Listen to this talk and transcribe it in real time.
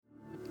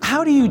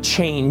How do you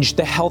change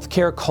the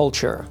healthcare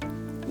culture?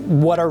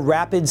 What are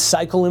rapid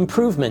cycle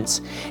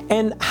improvements?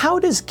 And how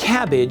does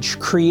CABG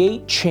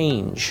create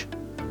change?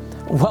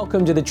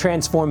 Welcome to the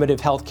Transformative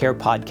Healthcare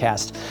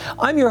Podcast.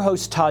 I'm your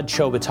host, Todd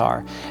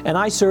Chobatar, and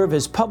I serve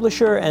as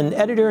publisher and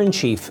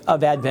editor-in-chief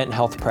of Advent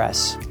Health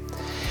Press.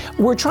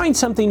 We're trying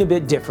something a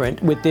bit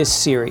different with this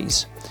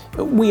series.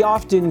 We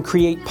often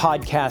create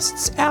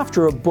podcasts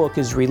after a book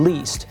is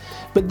released,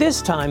 but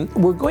this time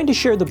we're going to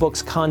share the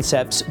book's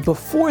concepts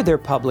before they're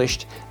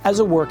published as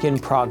a work in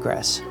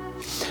progress.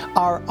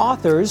 Our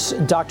authors,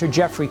 Dr.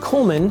 Jeffrey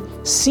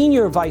Coleman,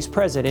 Senior Vice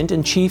President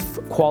and Chief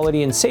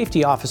Quality and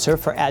Safety Officer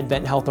for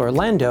Advent Health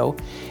Orlando,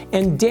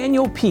 and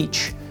Daniel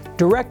Peach,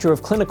 Director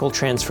of Clinical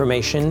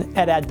Transformation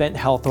at Advent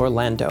Health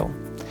Orlando.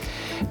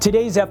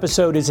 Today's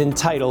episode is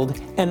entitled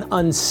An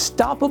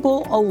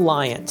Unstoppable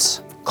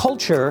Alliance,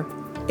 Culture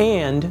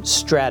and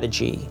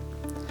Strategy.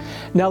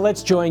 Now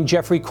let's join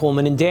Jeffrey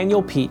Coleman and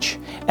Daniel Peach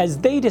as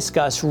they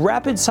discuss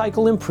rapid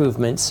cycle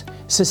improvements,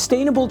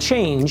 sustainable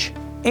change,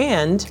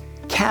 and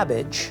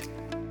CABG.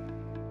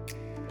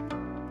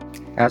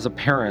 As a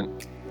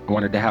parent, I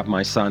wanted to have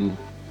my son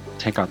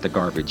take out the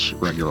garbage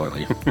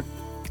regularly.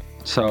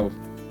 So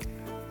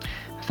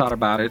I thought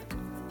about it.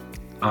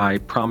 I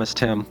promised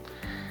him,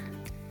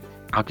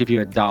 I'll give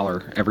you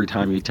 $1 every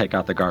time you take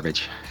out the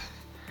garbage.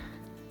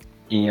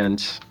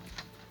 And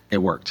it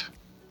worked.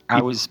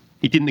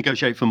 He didn't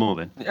negotiate for more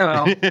then?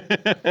 Well,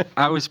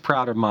 I was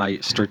proud of my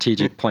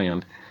strategic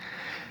plan.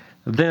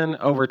 Then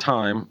over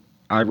time,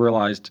 I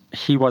realized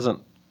he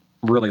wasn't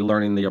really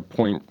learning the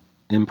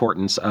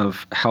importance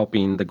of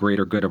helping the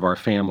greater good of our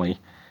family.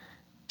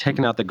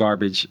 Taking out the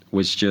garbage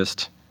was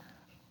just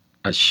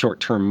a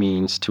short-term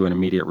means to an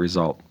immediate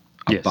result,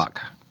 a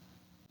buck.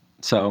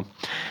 So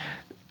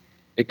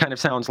it kind of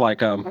sounds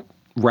like a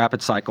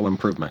rapid cycle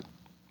improvement.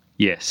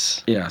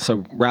 Yes. Yeah,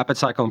 so rapid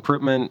cycle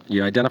improvement,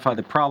 you identify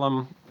the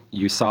problem,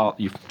 you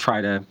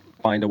try to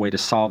find a way to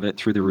solve it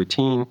through the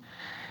routine,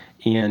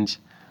 and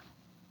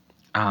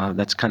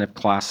that's kind of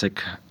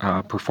classic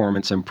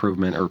performance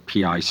improvement or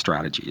PI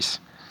strategies.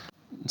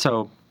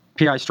 So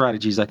PI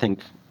strategies, I think,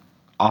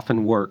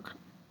 often work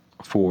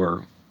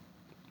for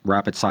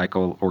rapid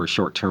cycle or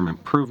short-term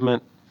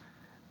improvement.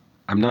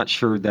 I'm not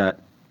sure that,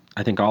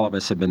 I think all of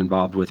us have been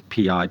involved with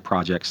PI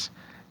projects,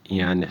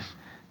 and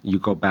you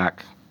go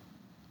back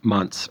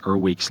months or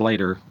weeks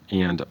later,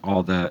 and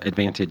all the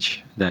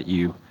advantage that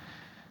you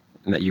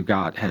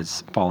got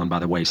has fallen by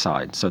the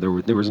wayside. So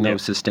there was no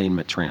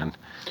sustainment trend.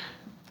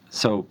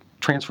 So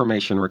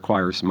transformation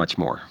requires much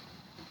more.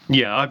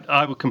 Yeah,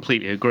 I would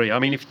completely agree. I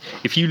mean,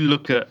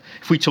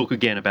 if we talk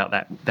again about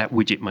that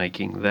widget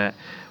making,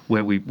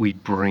 where we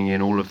bring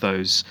in all of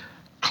those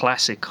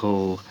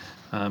classical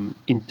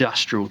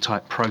industrial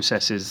type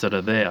processes that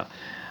are there,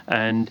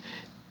 and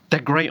they're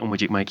great on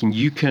widget making.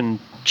 You can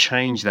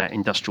change that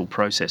industrial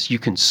process. You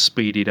can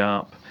speed it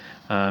up.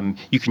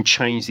 You can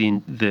change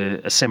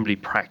the assembly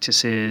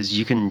practices.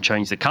 You can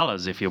change the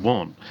colors if you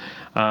want.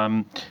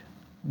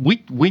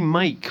 We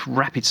make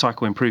rapid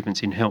cycle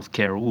improvements in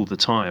healthcare all the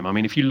time. I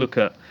mean, if you look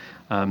at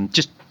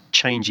just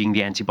changing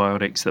the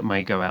antibiotics that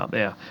may go out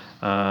there,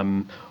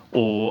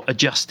 or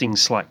adjusting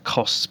slight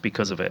costs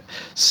because of it.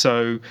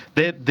 So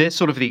they're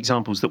sort of the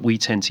examples that we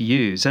tend to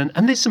use. And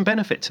there's some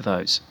benefit to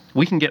those.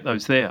 We can get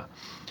those there.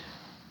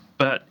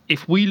 But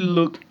if we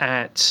look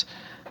at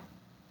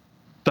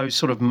those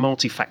sort of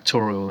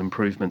multifactorial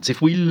improvements,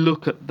 if we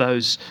look at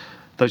those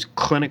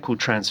clinical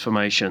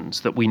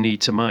transformations that we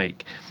need to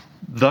make,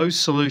 those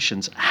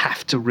solutions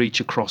have to reach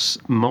across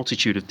a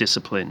multitude of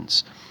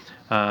disciplines.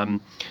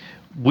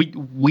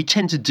 We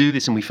tend to do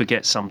this and we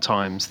forget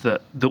sometimes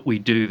that we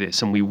do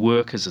this and we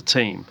work as a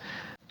team.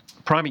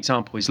 Prime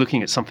example is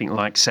looking at something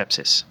like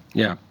sepsis.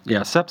 Yeah.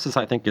 Sepsis,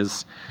 I think,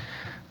 is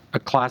a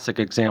classic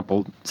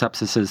example.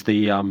 Sepsis is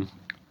the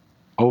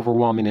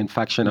overwhelming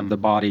infection of the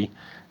body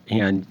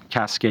and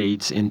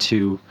cascades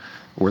into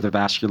where the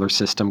vascular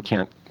system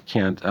can't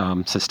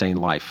sustain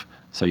life.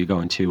 So you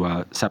go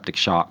into septic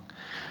shock.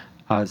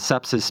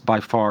 Sepsis by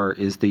far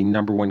is the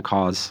number one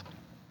cause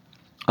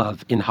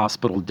of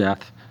in-hospital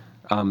death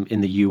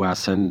in the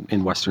U.S. and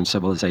in Western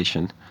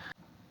civilization.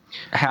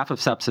 Half of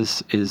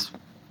sepsis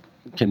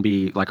can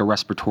be like a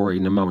respiratory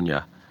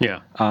pneumonia.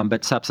 Yeah.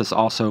 But sepsis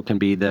also can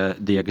be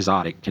the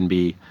exotic, can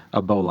be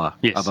Ebola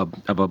of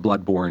a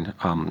bloodborne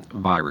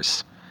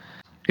virus.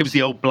 It was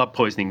the old blood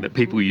poisoning that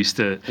people used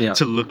to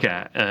look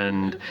at,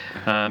 and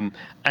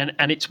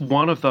it's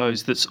one of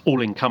those that's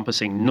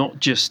all-encompassing, not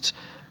just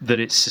that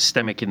it's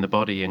systemic in the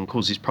body and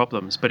causes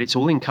problems, but it's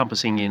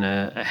all-encompassing in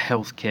a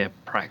healthcare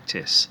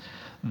practice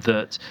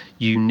that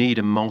you need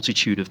a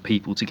multitude of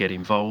people to get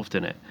involved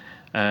in it.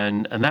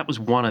 And that was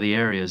one of the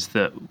areas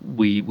that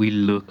we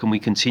look and we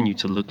continue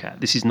to look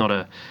at. This is not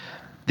a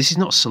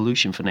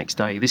solution for next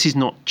day. This is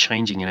not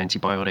changing an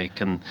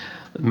antibiotic and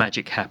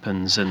magic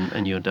happens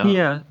and you're done.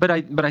 Yeah, but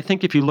I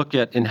think if you look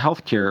at in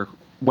healthcare,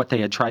 what they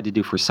had tried to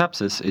do for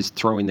sepsis is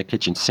throwing the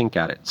kitchen sink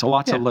at it. So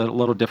lots of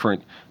little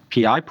different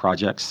PI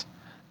projects,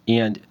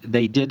 and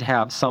they did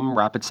have some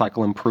rapid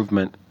cycle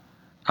improvement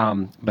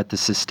but the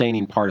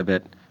sustaining part of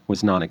it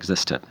was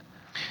non-existent.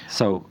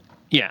 So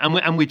Yeah,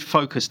 and we'd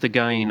focused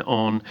again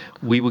on,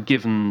 we were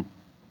given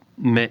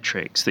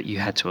metrics that you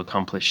had to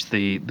accomplish.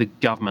 The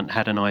government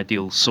had an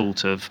ideal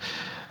sort of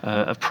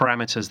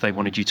parameters they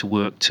wanted you to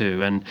work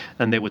to, and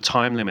there were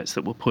time limits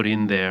that were put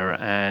in there,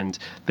 and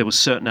there were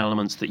certain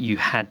elements that you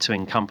had to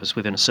encompass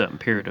within a certain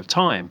period of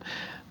time,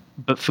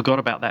 but forgot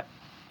about that,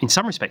 in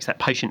some respects, that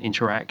patient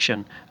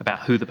interaction, about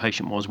who the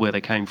patient was, where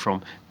they came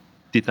from.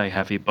 Did they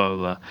have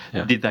Ebola?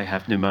 Yeah. Did they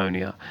have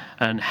pneumonia?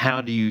 And how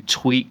do you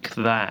tweak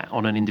that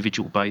on an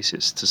individual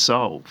basis to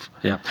solve?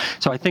 yeah,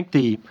 so I think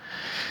the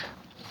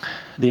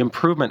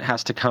improvement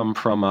has to come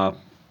from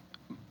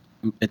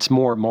it's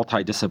more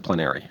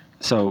multidisciplinary.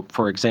 So,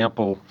 for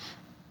example,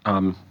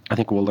 I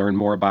think we'll learn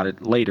more about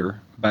it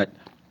later, but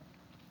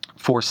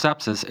for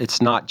sepsis,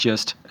 it's not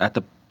just at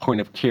the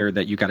point of care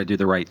that you got to do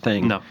the right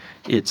thing. No.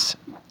 It's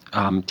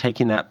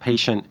taking that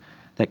patient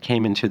that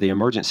came into the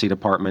emergency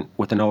department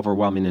with an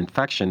overwhelming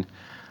infection,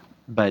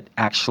 but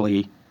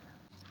actually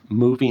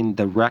moving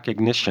the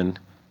recognition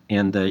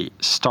and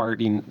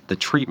starting the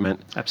treatment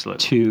Absolutely.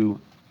 to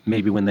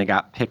maybe when they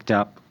got picked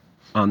up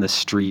on the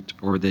street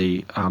or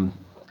the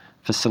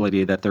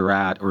facility that they're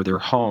at or their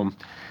home,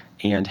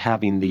 and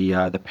having the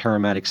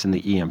paramedics and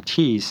the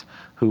EMTs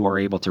who are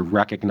able to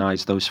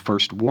recognize those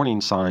first warning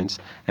signs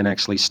and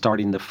actually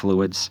starting the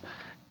fluids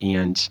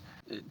and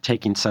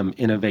taking some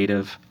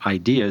innovative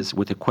ideas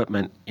with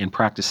equipment and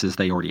practices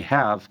they already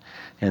have,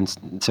 and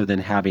so then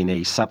having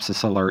a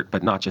sepsis alert,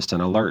 but not just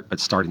an alert, but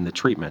starting the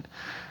treatment.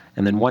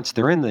 And then once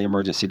they're in the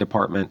emergency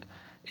department,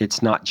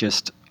 it's not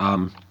just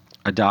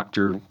a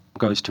doctor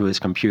goes to his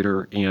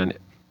computer and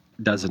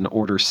does an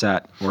order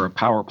set or a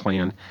power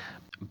plan,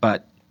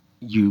 but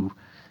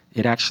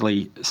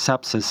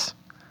sepsis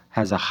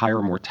has a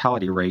higher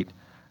mortality rate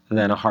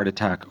than a heart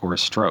attack or a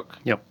stroke.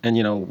 Yep.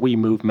 And, we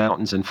move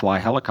mountains and fly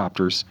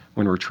helicopters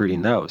when we're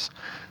treating those.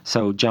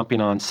 So jumping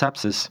on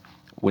sepsis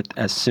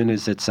as soon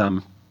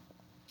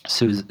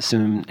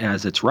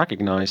as it's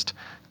recognized,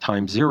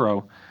 time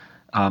zero,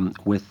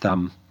 with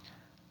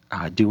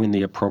doing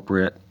the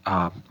appropriate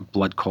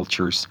blood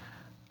cultures,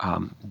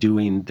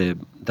 doing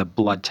the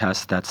blood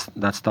test, that's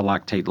the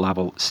lactate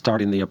level,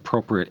 starting the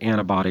appropriate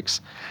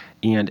antibiotics,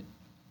 and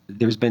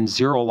there's been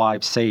 0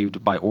 lives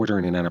saved by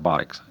ordering an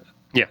antibiotics.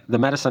 Yeah. The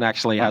medicine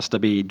actually has to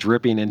be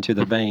dripping into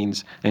the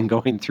veins and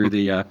going through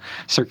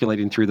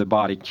circulating through the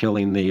body,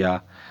 killing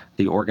the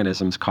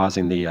organisms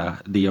causing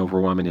the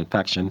overwhelming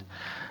infection.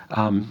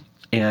 And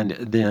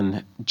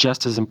then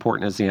just as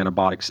important as the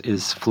antibiotics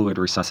is fluid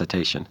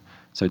resuscitation.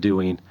 So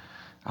doing,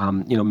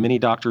 many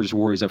doctors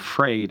were always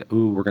afraid,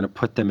 we're going to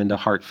put them into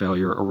heart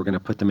failure or we're going to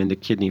put them into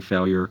kidney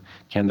failure.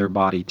 Can their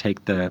body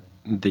take the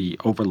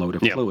overload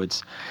of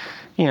fluids?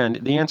 And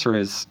the answer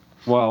is,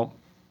 well,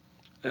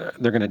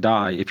 they're going to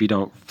die if you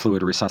don't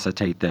fluid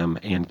resuscitate them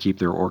and keep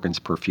their organs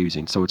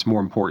perfusing. So it's more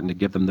important to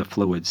give them the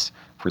fluids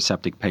for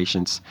septic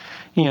patients.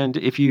 And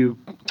if you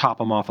top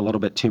them off a little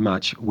bit too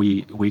much,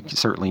 we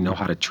certainly know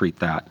how to treat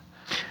that.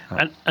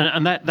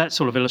 And that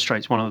sort of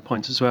illustrates one of the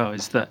points as well,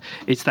 is that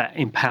it's that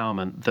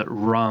empowerment that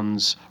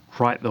runs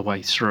right the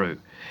way through.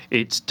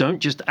 It's don't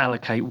just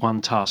allocate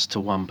one task to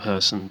one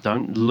person.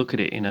 Don't look at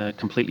it in a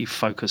completely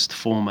focused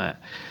format.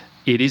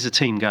 It is a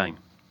team game.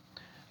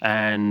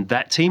 And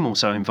that team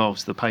also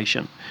involves the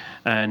patient.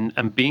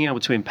 And being able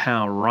to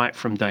empower right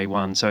from day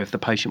one. So if the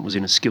patient was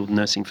in a skilled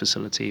nursing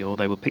facility or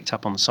they were picked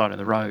up on the side of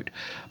the road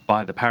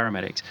by the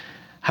paramedics,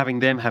 having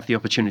them have the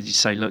opportunity to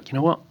say, look, you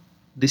know what,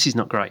 this is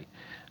not great.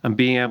 And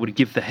being able to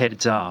give the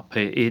heads up,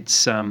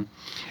 it's a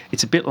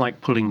bit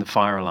like pulling the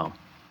fire alarm.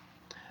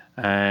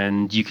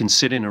 And you can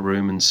sit in a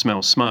room and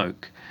smell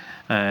smoke,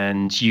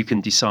 and you can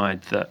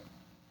decide that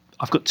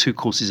I've got 2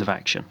 courses of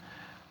action.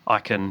 I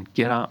can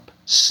get up,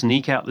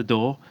 sneak out the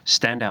door,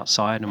 stand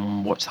outside,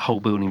 and watch the whole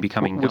building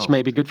become engulfed. Which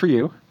may be good for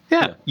you.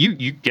 Yeah,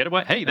 you get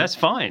away. Hey, that's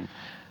fine.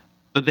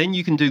 But then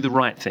you can do the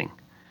right thing.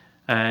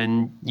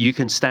 And you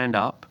can stand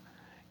up,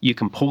 you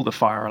can pull the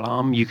fire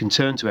alarm, you can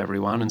turn to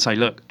everyone and say,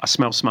 look, I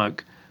smell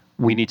smoke.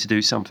 We need to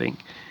do something.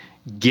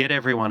 Get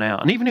everyone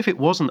out. And even if it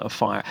wasn't a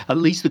fire, at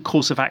least the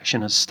course of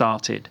action has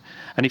started.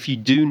 And if you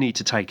do need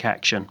to take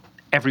action,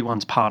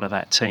 everyone's part of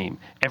that team.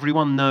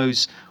 Everyone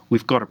knows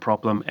we've got a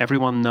problem.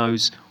 Everyone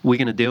knows we're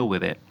going to deal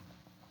with it.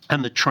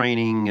 And the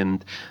training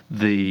and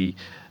the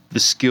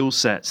skill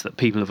sets that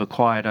people have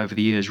acquired over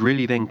the years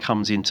really then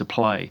comes into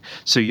play.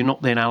 So you're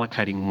not then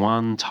allocating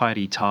one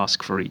tidy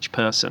task for each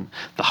person.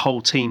 The whole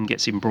team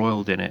gets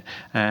embroiled in it,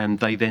 and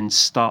they then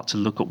start to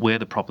look at where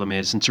the problem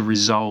is and to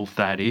resolve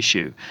that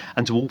issue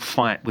and to all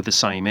fight with the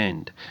same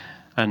end,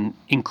 and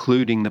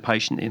including the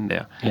patient in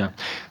there. Yeah.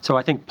 So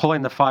I think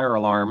pulling the fire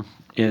alarm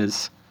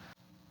is,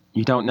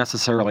 you don't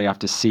necessarily have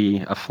to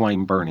see a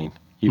flame burning.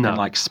 You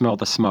can smell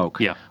the smoke.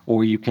 Yeah.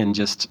 Or you can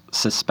just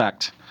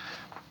suspect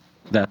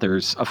that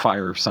there's a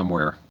fire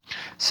somewhere.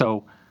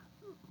 So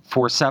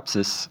for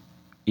sepsis,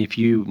 if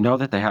you know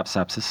that they have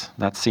sepsis,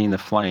 that's seeing the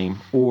flame,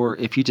 or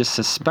if you just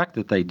suspect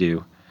that they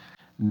do,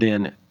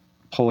 then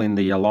pulling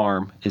the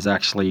alarm is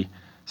actually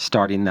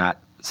starting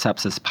that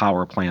sepsis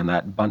power plan,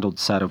 that bundled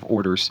set of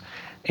orders.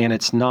 And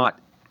it's not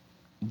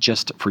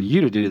just for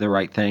you to do the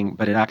right thing,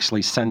 but it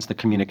actually sends the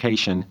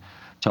communication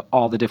to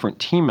all the different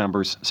team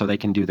members so they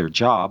can do their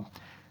job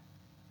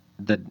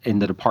in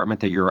the department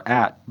that you're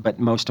at. But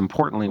most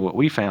importantly, what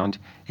we found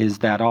is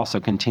that also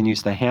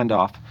continues the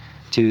handoff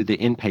to the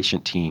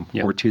inpatient team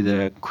or to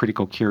the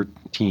critical care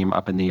team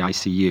up in the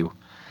ICU.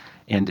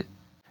 And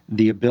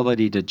the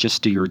ability to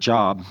just do your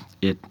job,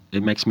 it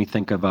makes me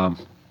think of,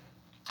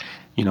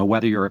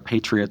 whether you're a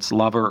Patriots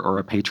lover or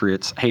a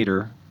Patriots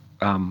hater,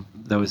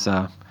 those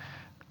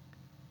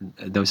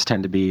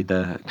tend to be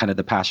the kind of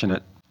the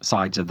passionate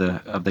sides of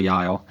the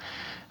aisle.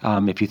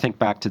 If you think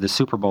back to the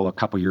Super Bowl a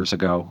couple years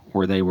ago,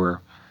 where they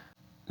were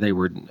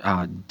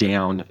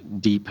down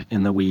deep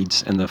in the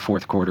weeds in the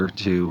fourth quarter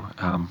to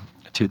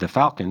the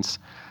Falcons,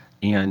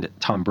 and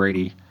Tom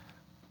Brady,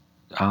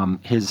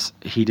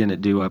 he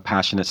didn't do a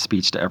passionate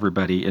speech to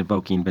everybody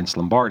invoking Vince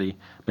Lombardi,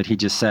 but he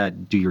just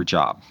said, "Do your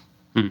job."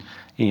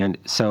 And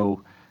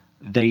so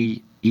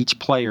each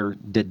player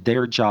did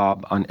their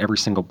job on every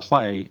single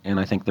play, and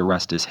I think the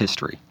rest is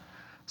history.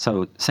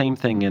 So same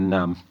thing in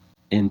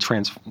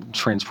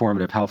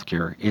transformative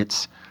healthcare.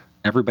 It's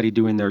everybody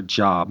doing their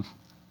job.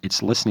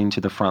 It's listening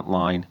to the front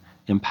line,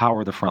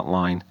 empower the front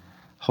line,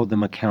 hold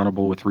them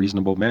accountable with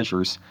reasonable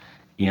measures,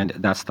 and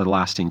that's the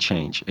lasting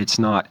change. It's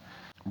not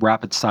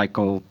rapid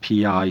cycle,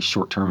 PI,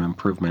 short-term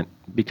improvement,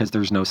 because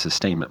there's no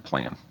sustainment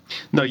plan.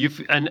 No,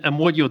 and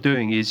what you're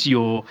doing is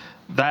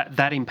that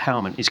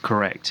empowerment is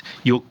correct.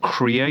 You're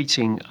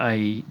creating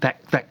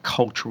that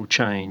cultural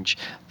change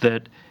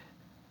that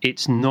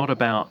it's not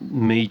about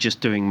me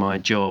just doing my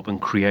job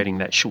and creating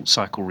that short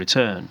cycle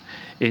return.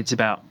 It's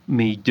about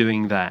me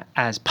doing that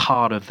as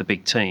part of the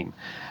big team,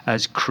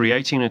 as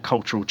creating a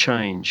cultural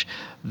change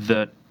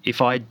that if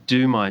I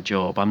do my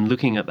job, I'm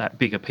looking at that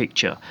bigger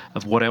picture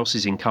of what else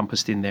is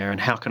encompassed in there and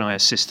how can I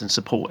assist and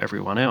support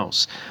everyone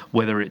else,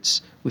 whether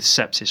it's with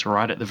sepsis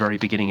right at the very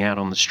beginning out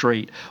on the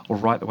street or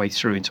right the way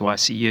through into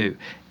ICU.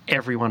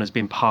 Everyone has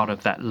been part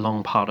of that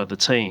long part of the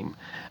team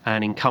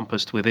and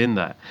encompassed within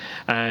that.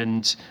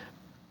 And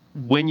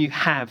when you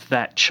have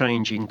that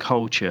change in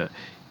culture,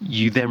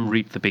 you then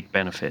reap the big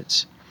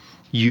benefits.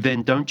 You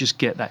then don't just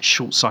get that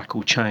short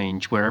cycle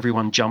change where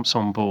everyone jumps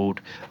on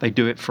board, they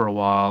do it for a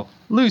while,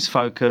 lose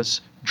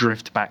focus,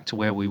 drift back to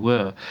where we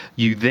were.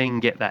 You then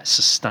get that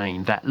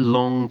sustained, that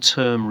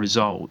long-term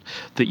result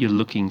that you're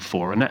looking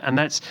for. And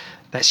that's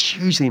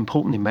hugely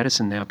important in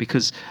medicine now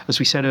because, as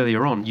we said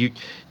earlier on,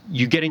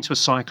 you get into a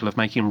cycle of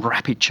making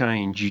rapid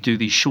change. You do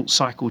these short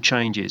cycle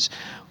changes.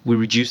 We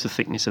reduce the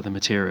thickness of the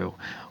material.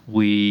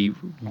 We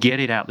get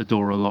it out the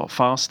door a lot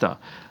faster.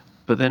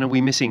 But then are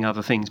we missing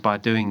other things by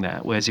doing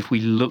that? Whereas if we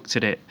looked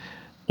at it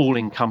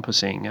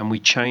all-encompassing and we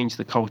change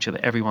the culture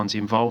that everyone's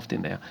involved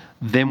in there,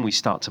 then we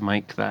start to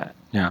make that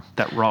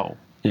role.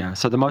 Yeah,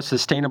 so the most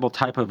sustainable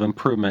type of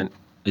improvement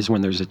is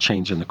when there's a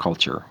change in the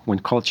culture. When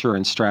culture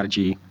and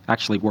strategy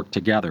actually work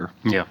together,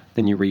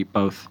 then you reap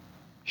both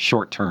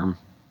short-term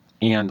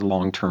and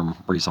long-term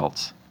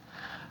results.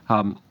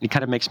 It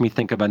kind of makes me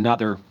think of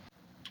another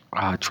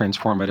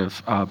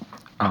transformative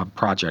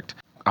project,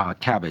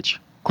 CABG,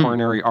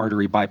 coronary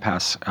artery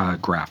bypass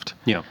graft.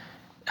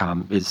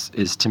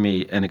 Is to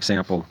me an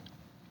example.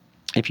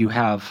 If you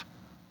have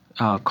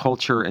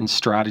culture and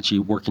strategy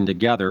working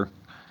together,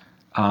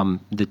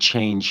 the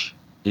change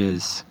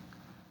is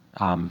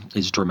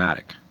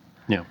dramatic.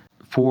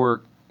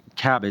 For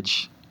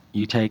CABG,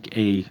 you take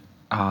a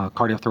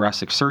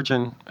cardiothoracic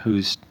surgeon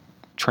who's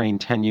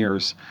trained 10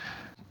 years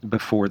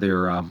before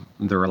they're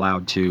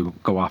allowed to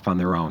go off on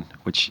their own,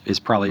 which is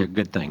probably a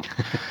good thing.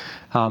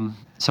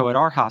 So at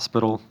our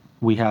hospital,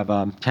 we have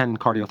 10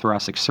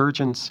 cardiothoracic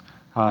surgeons.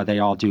 They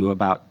all do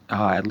about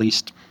at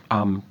least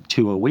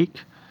 2 a week.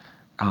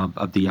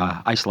 Of the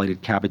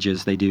isolated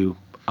CABGs, they do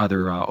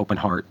other open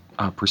heart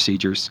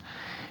procedures.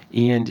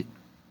 And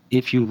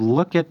if you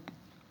look at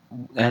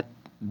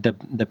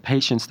the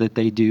patients that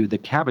they do the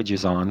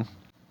CABGs on,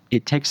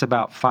 it takes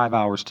about 5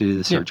 hours to do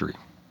the surgery.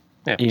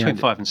 Yeah, between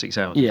 5 and 6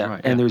 hours. Yeah,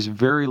 right, and there's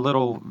very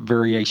little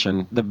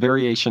variation. The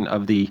variation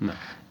of the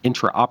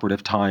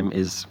intraoperative time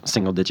is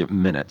single-digit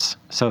minutes.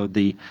 So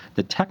the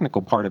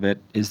technical part of it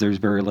is there's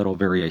very little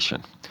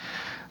variation.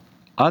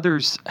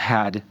 Others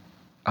had,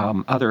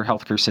 other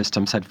healthcare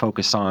systems had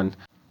focused on,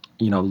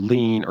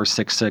 Lean or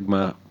Six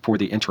Sigma for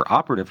the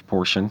intraoperative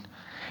portion.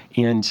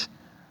 And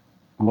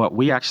what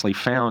we actually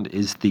found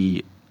is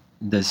the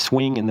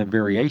swing and the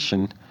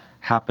variation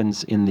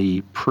happens in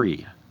the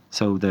pre.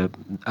 So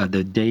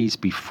the days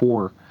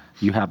before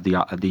you have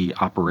the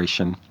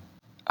operation,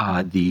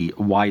 the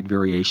wide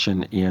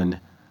variation in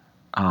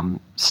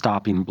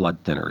stopping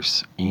blood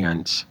thinners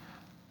and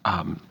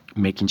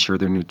making sure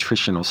their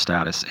nutritional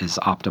status is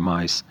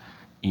optimized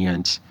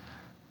and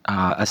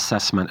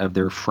assessment of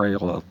their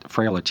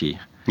frailty.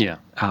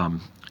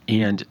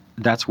 And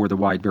that's where the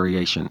wide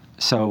variation.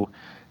 So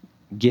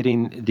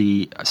getting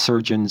the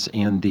surgeons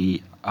and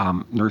the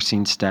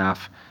nursing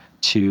staff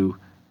to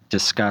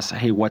discuss,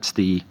 hey, what's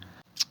the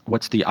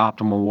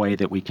optimal way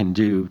that we can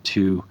do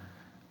to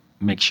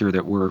make sure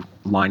that we're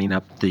lining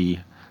up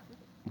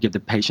give the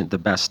patient the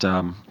best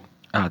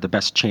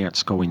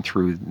chance going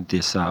through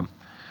this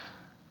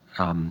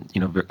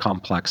very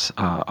complex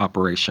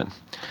operation.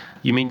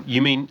 You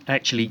mean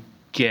actually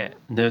get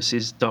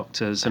nurses,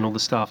 doctors, and all the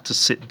staff to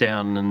sit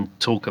down and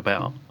talk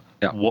about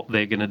what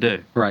they're going to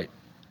do? Right.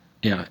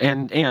 Yeah,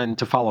 and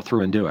to follow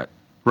through and do it.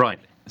 Right.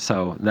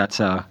 So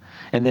that's and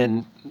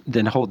then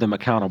hold them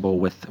accountable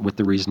with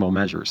the reasonable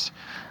measures,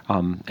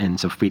 and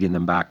so feeding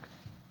them back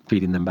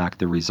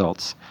the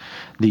results.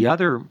 The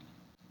other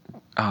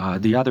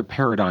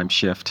paradigm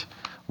shift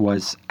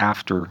was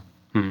after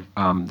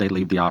they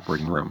leave the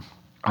operating room,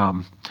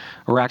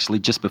 or actually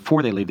just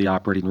before they leave the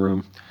operating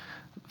room.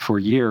 For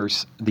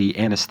years, the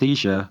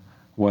anesthesia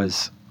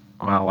was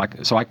I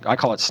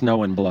call it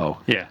snow and blow.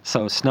 Yeah.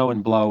 So snow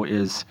and blow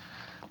is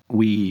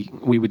we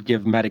would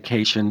give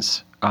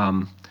medications,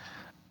 whether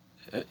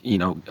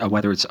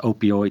it's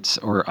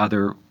opioids or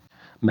other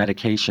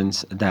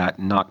medications that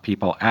knock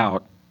people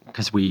out,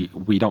 because we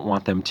don't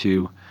want them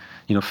to,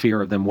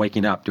 fear of them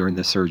waking up during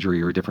the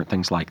surgery or different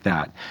things like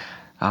that.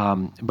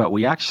 But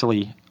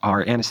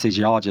our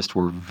anesthesiologists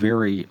were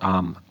very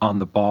on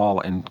the ball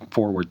and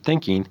forward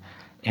thinking,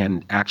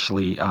 and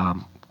actually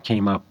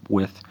came up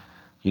with,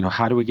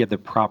 how do we give the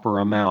proper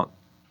amount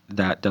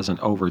that doesn't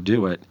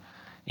overdo it?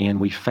 And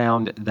we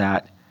found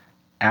that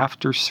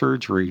after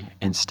surgery,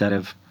 instead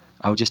of,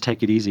 just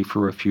take it easy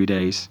for a few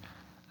days,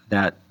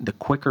 that the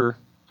quicker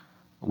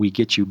we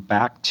get you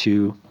back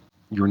to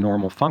your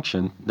normal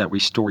function, that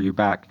restore you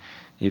back.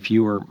 If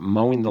you were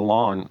mowing the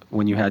lawn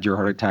when you had your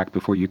heart attack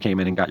before you came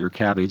in and got your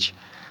cabbage,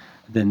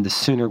 then the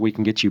sooner we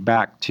can get you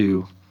back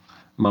to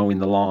mowing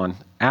the lawn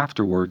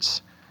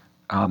afterwards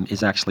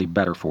is actually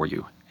better for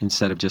you,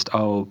 instead of just,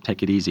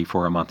 take it easy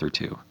for a month or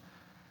two.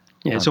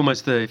 Yeah, it's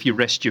almost if you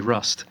rest, you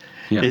rust.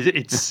 Yeah.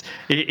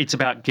 It's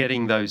about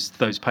getting those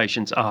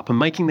patients up and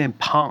making them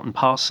part and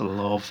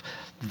parcel of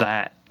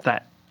that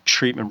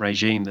treatment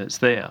regime that's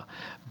there,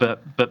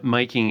 but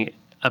making it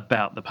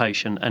about the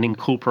patient and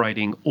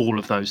incorporating all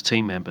of those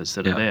team members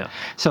that are there.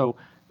 So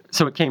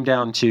it came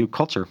down to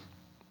culture.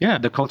 Yeah.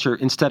 The culture,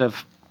 instead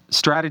of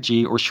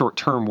strategy or short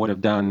term, would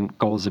have done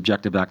goals,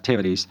 objective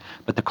activities,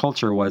 but the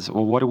culture was,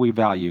 well, what do we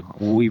value?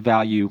 Well, we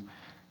value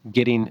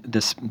getting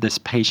this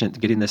patient,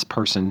 getting this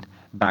person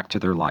back to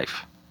their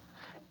life.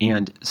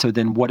 And so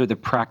then what are the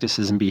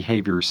practices and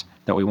behaviors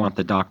that we want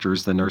the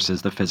doctors, the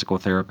nurses, the physical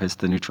therapists,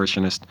 the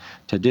nutritionist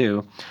to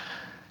do?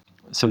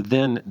 So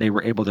then they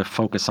were able to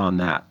focus on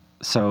that.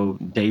 So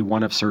day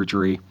one of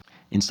surgery,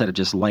 instead of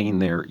just laying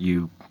there,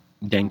 you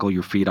dangle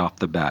your feet off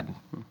the bed.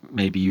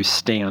 Maybe you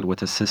stand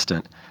with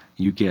assistant.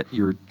 You get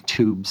your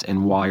tubes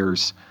and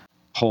wires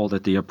pulled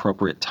at the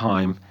appropriate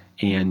time,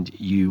 and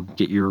you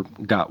get your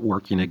gut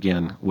working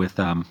again with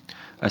a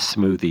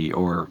smoothie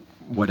or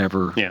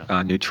whatever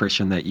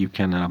nutrition that you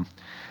can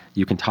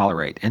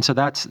tolerate. And so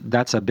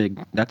that's a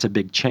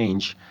big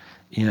change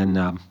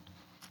in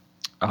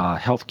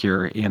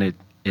healthcare, and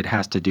it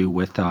has to do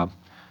with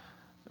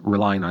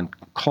relying on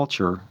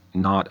culture,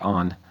 not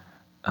on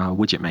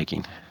widget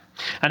making.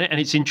 And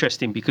it's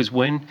interesting because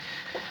when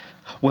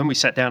we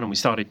sat down and we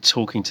started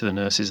talking to the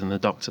nurses and the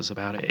doctors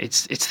about it,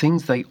 it's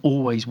things they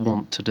always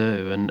want to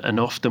do, and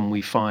often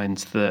we find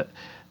that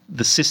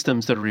the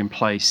systems that are in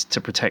place to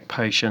protect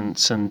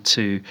patients and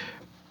to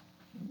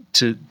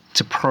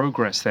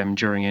progress them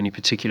during any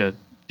particular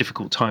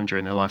difficult time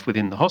during their life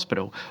within the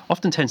hospital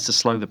often tends to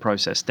slow the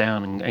process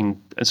down and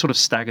sort of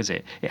staggers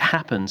it. It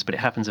happens, but it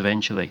happens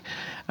eventually.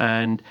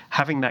 And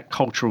having that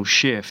cultural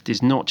shift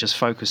is not just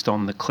focused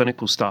on the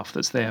clinical staff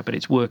that's there, but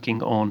it's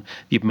working on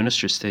the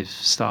administrative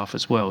staff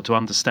as well to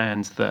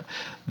understand that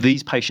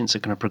these patients are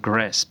going to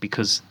progress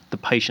because the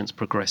patient's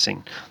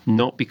progressing,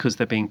 not because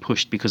they're being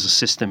pushed because a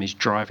system is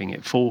driving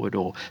it forward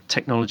or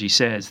technology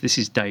says this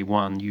is day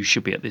one, you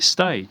should be at this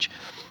stage.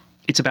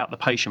 It's about the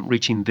patient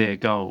reaching their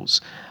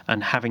goals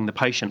and having the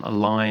patient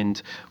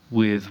aligned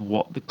with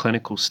what the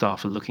clinical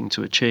staff are looking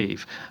to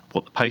achieve,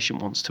 what the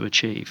patient wants to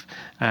achieve,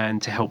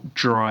 and to help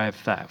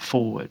drive that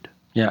forward.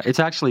 Yeah, it's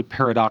actually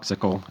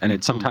paradoxical,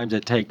 and sometimes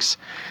it takes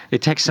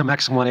some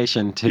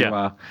explanation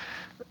to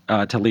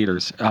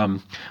leaders.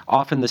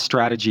 Often the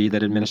strategy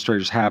that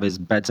administrators have is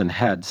beds and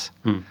heads,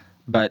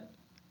 but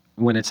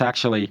when it's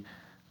actually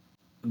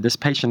this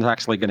patient is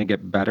actually going to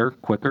get better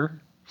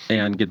quicker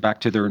and get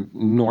back to their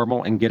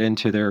normal and get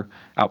into their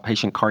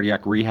outpatient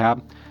cardiac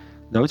rehab,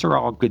 those are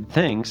all good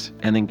things.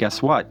 And then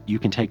guess what? You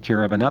can take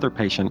care of another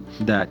patient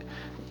that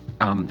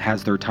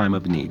has their time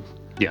of need.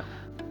 Yeah.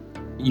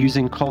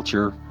 Using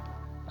culture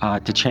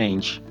to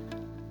change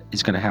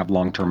is going to have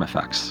long-term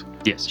effects.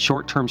 Yes.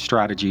 Short-term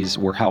strategies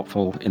were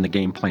helpful in the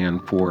game plan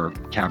for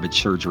CABG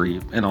surgery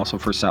and also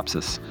for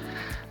sepsis.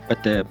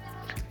 But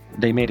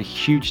they made a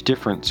huge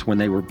difference when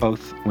they were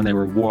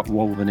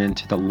woven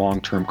into the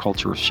long-term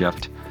culture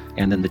shift,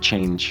 and then the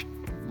change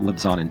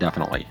lives on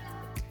indefinitely.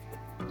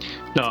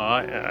 No,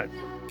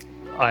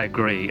 I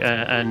agree,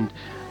 and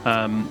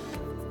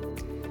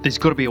there's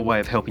got to be a way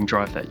of helping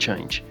drive that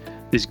change.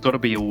 There's got to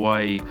be a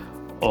way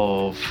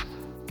of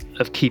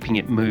of keeping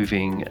it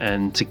moving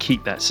and to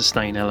keep that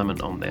sustain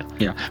element on there.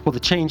 Yeah. Well, the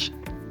change,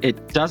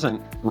 it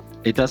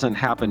doesn't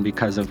happen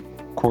because of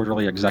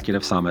quarterly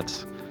executive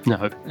summits.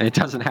 No. It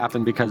doesn't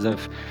happen because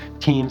of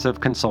teams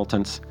of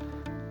consultants,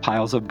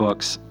 piles of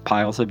books,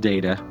 piles of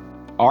data.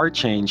 Our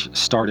change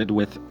started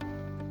with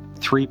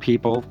 3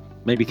 people,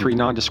 maybe 3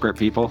 nondescript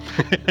people,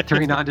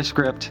 3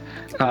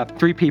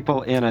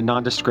 people in a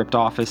nondescript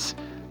office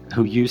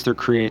who used their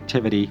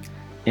creativity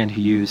and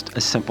who used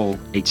a simple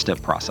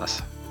 8-step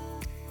process.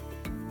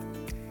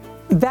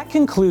 That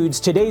concludes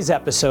today's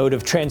episode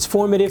of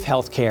Transformative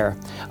Healthcare,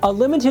 a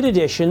limited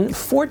edition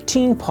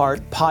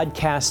 14-part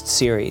podcast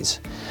series.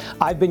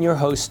 I've been your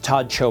host,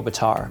 Todd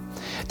Chobatar.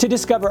 To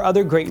discover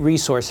other great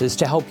resources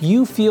to help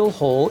you feel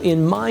whole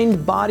in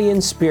mind, body,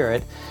 and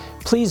spirit,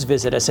 please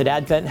visit us at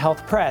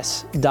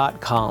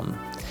adventhealthpress.com.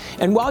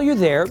 And while you're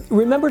there,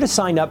 remember to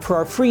sign up for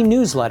our free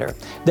newsletter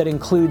that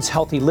includes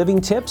healthy living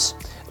tips,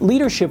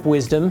 leadership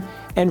wisdom,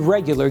 and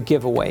regular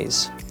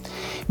giveaways.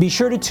 Be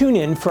sure to tune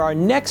in for our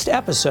next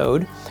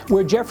episode,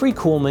 where Jeffrey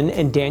Kuhlman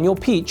and Daniel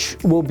Peach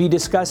will be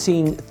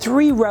discussing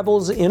 3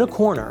 rebels in a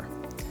corner,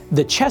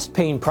 the Chest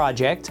Pain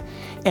Project,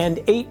 and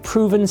 8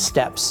 proven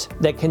steps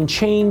that can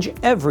change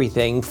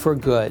everything for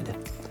good.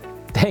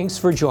 Thanks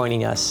for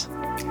joining us.